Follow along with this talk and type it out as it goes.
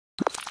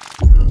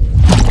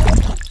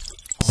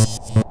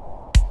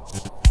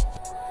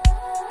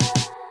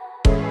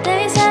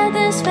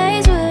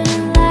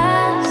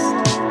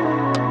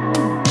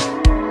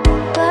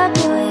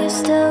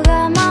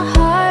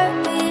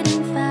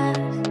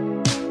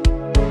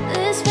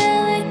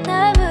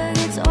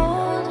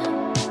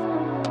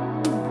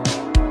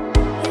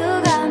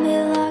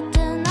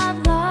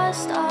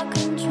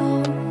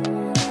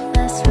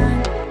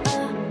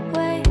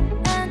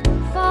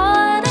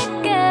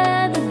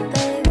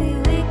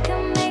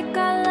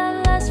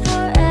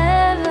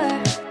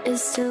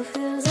still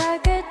feels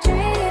like a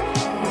dream.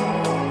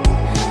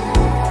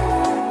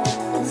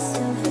 It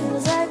still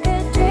feels like a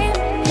dream,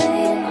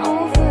 playing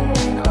over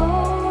and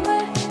over.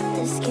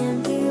 This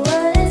can't be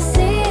what it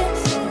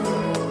seems.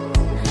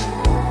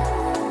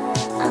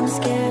 I'm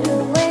scared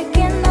of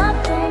waking up.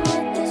 Don't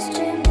want this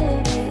dream to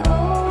be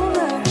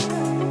over.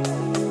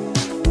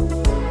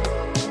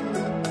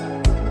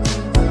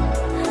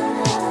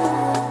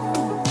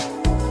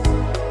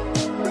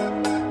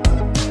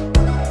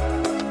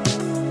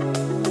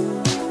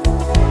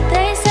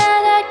 They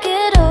said I'd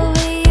get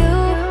over you,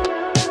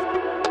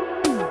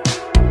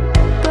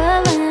 but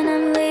when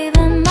I'm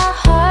leaving, my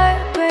heart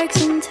breaks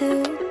in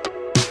two.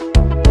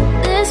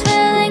 This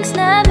feeling's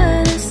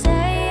never the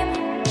same.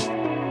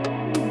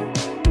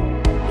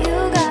 You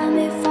got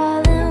me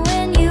falling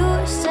when you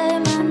say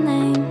my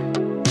name.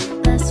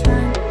 Let's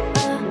run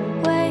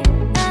away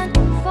and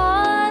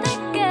fall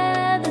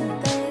together,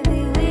 baby.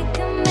 We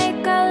can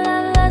make our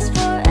love last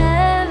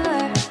forever.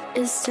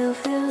 It still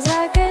feels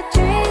like a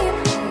dream.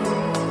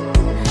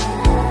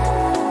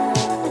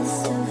 It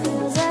still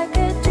feels like a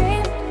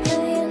dream,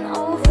 playing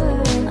over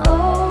and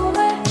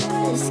over.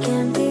 This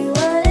can't be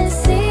what it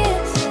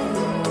seems.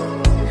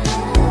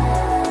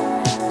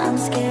 I'm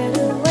scared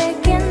of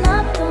waking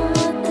up. Don't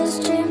want this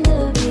dream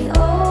to be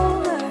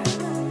over.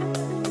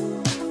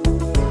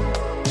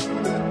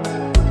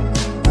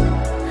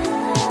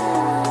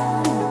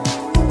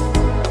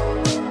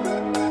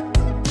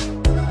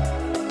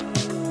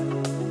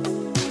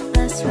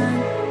 Let's run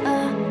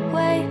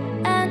away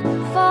and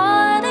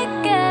fall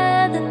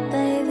together,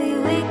 baby.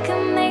 We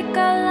can make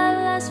our love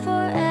last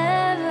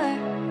forever.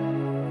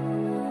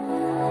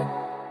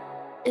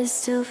 It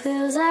still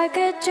feels like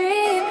a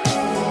dream.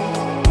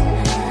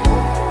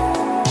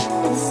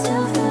 It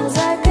still feels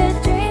like a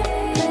dream,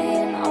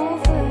 playing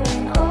over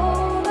and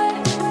over.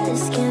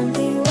 This can't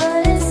be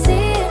what it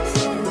seems.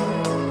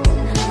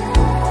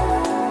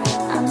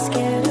 I'm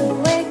scared of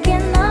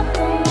waking up.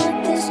 Don't want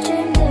this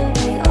dream to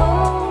be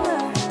over.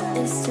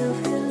 It still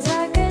feels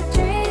like a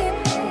dream.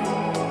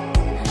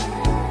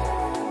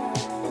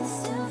 It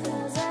still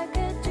feels like a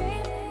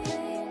dream,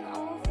 playing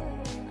over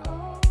and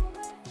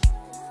over.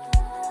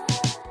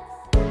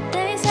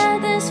 They said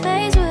this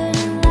phase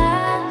wouldn't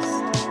last,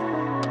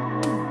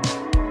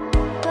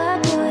 but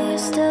boy, you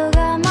still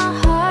got my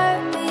heart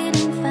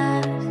beating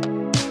fast.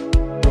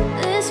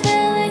 This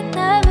feeling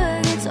never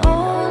gets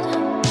old.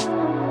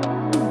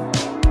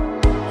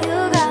 You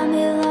got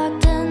me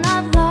locked and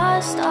I've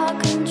lost all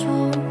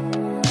control.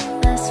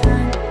 Let's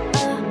run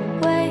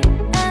away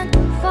and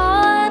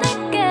fall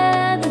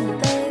together,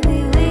 baby.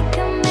 We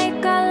can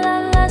make our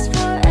love last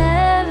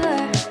forever.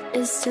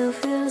 It still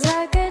feels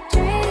like a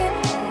dream.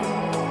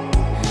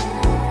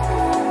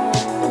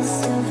 It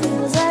still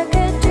feels like a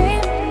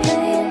dream,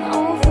 playing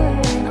over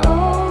and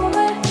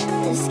over.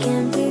 This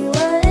can't be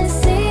what it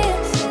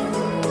seems.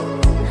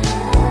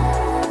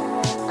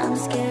 I'm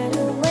scared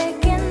of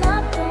waking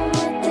up. Don't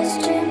want this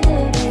dream to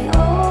be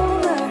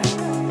over.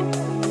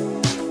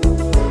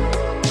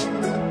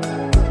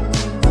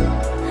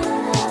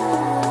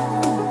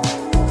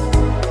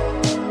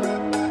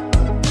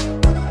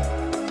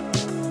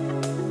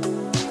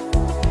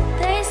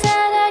 They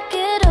said I'd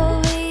get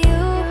over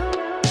you,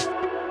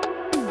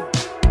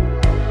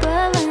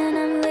 but when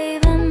I'm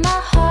leaving, my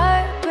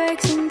heart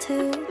breaks in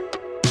two.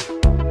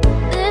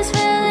 This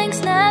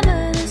feeling's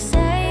never the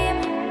same.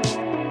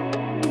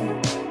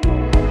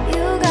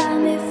 You got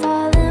me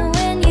falling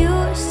when you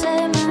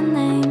say my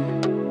name.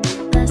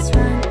 Let's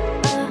run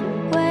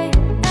away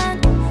and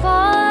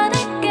fall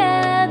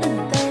together,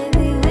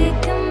 baby. We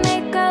can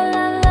make our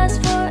love last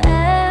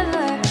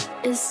forever.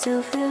 It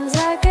still feels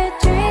like a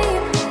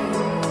dream.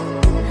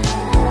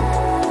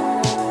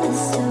 It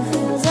still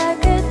feels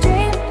like a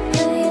dream,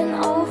 playing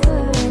over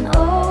and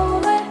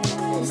over.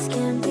 This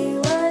can't be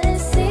what it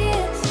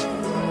seems.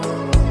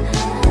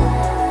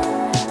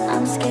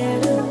 I'm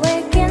scared of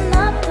waking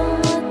up. Don't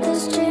want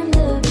this dream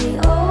to be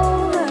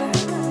over.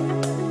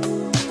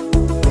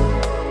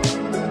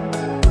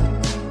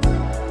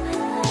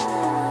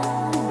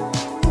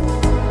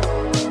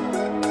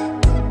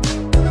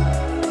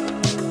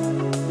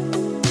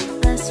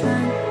 Let's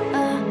run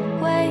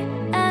away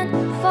and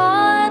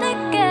fall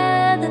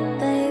together,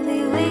 baby.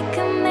 We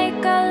can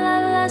make our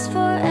love last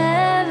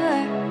forever.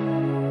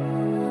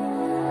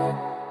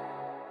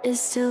 It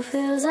still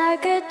feels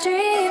like a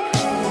dream.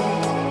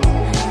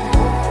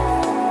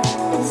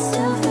 It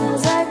still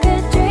feels like a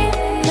dream,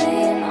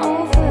 playing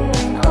over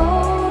and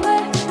over.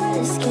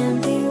 This can't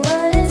be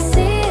what it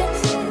seems.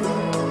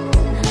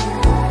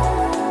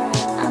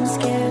 I'm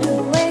scared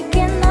of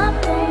waking up.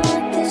 Don't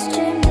want this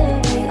dream to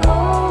be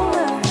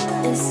over.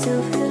 It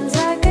still feels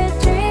like a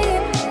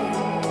dream.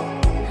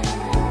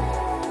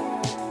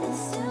 It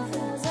still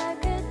feels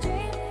like a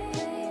dream,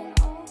 playing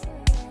over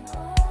and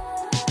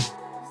over.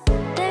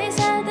 They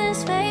said this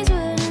phase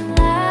wouldn't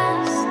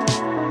last,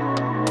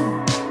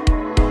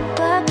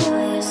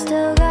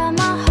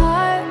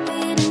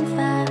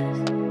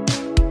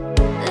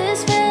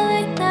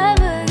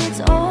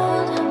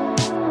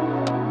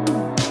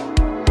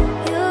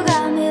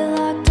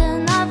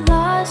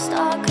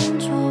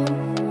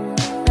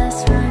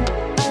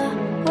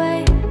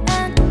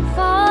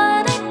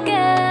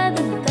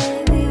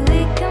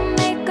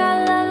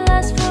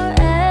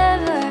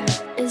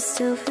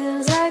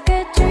 like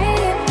a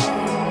dream.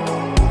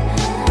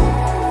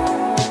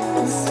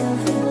 It still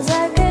feels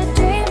like a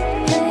dream,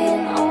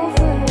 playing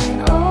over and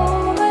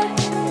over.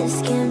 This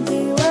can't be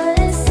what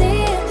it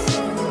seems.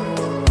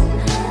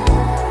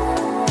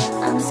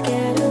 I'm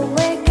scared of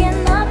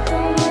waking up,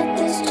 don't want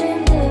this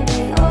dream to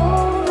be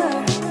over.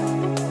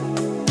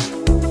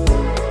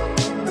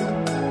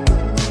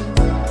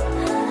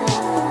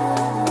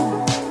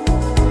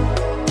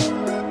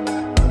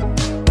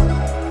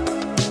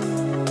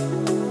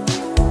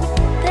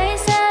 They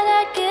said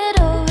I'd get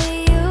over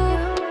you,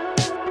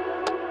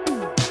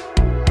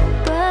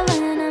 but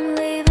when I'm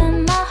leaving,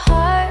 my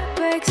heart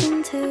breaks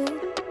in two.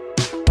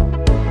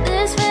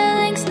 This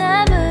feeling's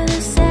never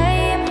the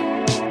same.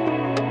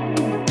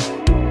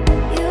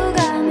 You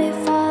got me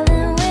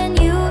falling when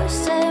you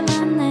say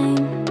my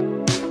name.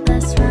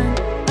 Let's run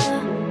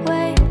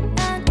away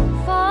and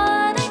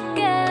fall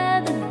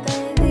together,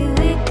 baby.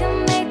 We can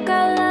make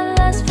our love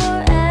last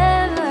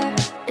forever.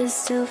 It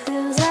still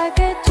feels like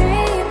a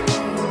dream.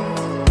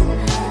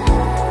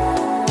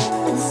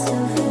 It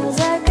still feels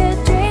like a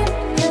dream,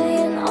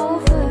 playing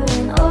over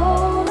and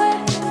over.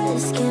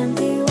 This can't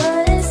be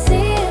what it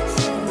seems.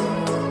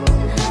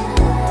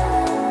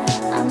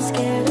 I'm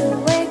scared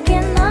of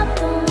waking up,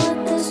 don't want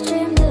this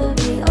dream to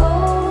be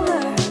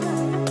over.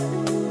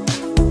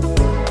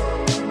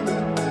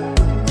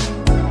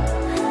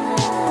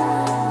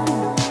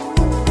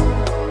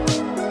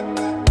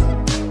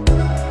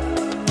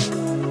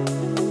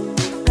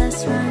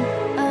 Let's run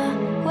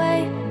away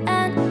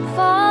and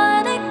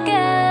fall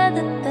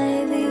together,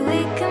 baby. We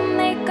can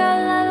make our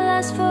love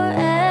last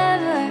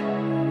forever.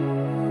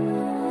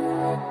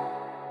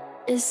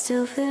 It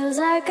still feels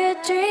like a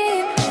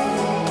dream.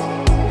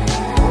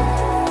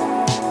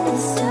 It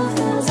still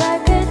feels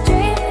like a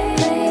dream,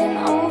 playing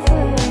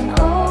over and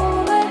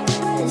over.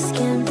 This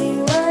can't be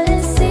what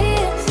it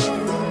seems.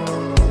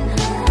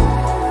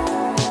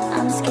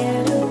 I'm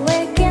scared of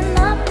waking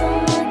up,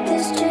 don't want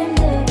this dream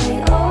to be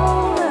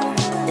over.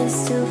 It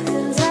still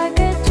feels like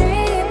a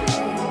dream.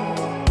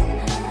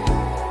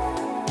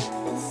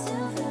 It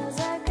still feels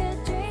like a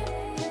dream,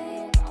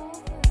 playing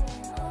over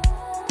and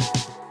over.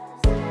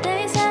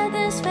 They said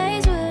this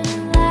phase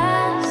wouldn't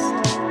last,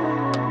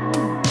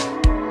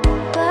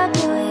 but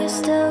boy, you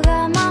still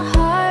got my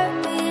heart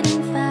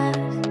beating fast.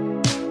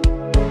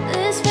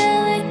 This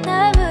feeling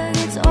never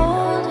gets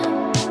old.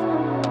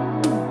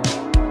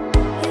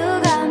 You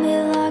got me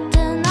locked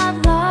and I've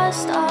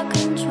lost all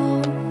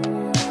control.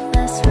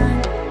 Let's run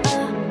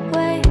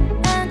away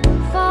and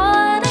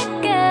fall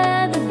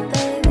together,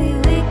 baby.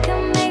 We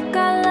can make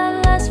our love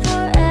last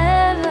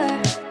forever.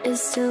 It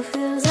still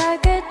feels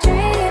like a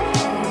dream.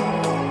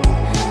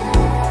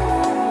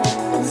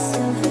 It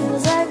still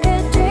feels like a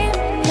dream,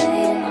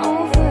 playing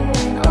over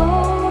and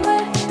over.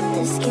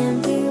 This can't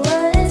be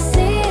what it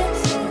seems.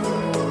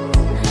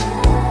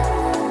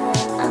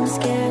 I'm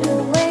scared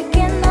of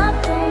waking up,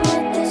 don't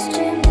want this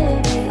dream to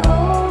be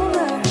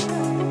over.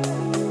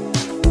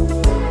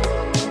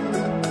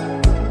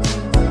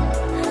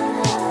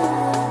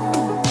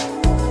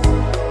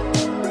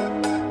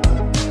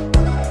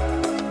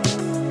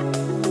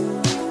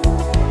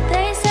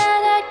 They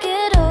said I'd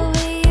get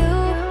over you,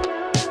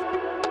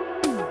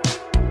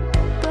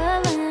 but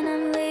when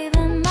I'm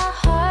leaving, my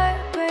heart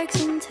breaks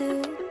in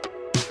two.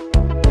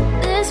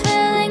 This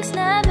feeling's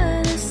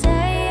never the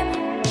same.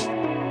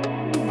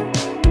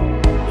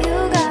 You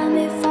got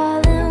me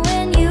falling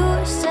when you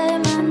say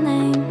my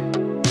name.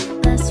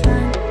 Let's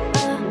run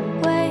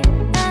away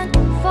and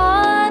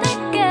fall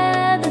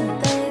together,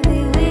 baby.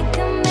 We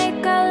can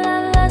make our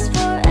love last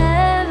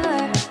forever.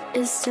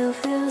 It still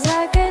feels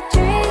like a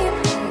dream.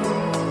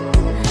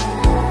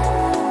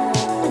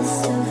 It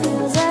still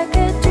feels like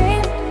a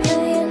dream,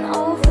 playing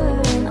over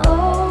and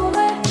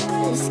over.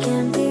 This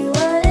can't be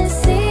what it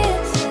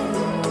seems.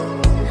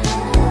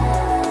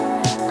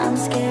 I'm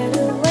scared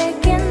of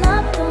waking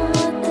up, don't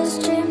want this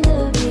dream to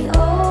be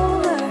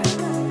over.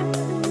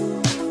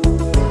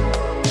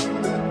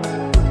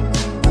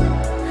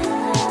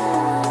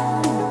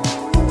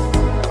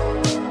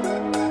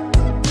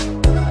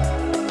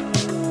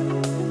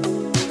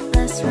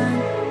 Let's run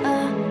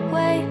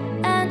away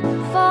and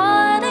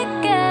fall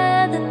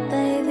together,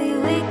 baby.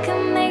 We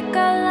can make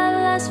our love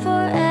last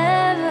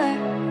forever.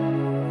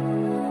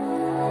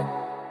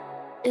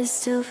 It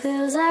still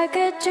feels like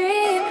a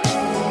dream.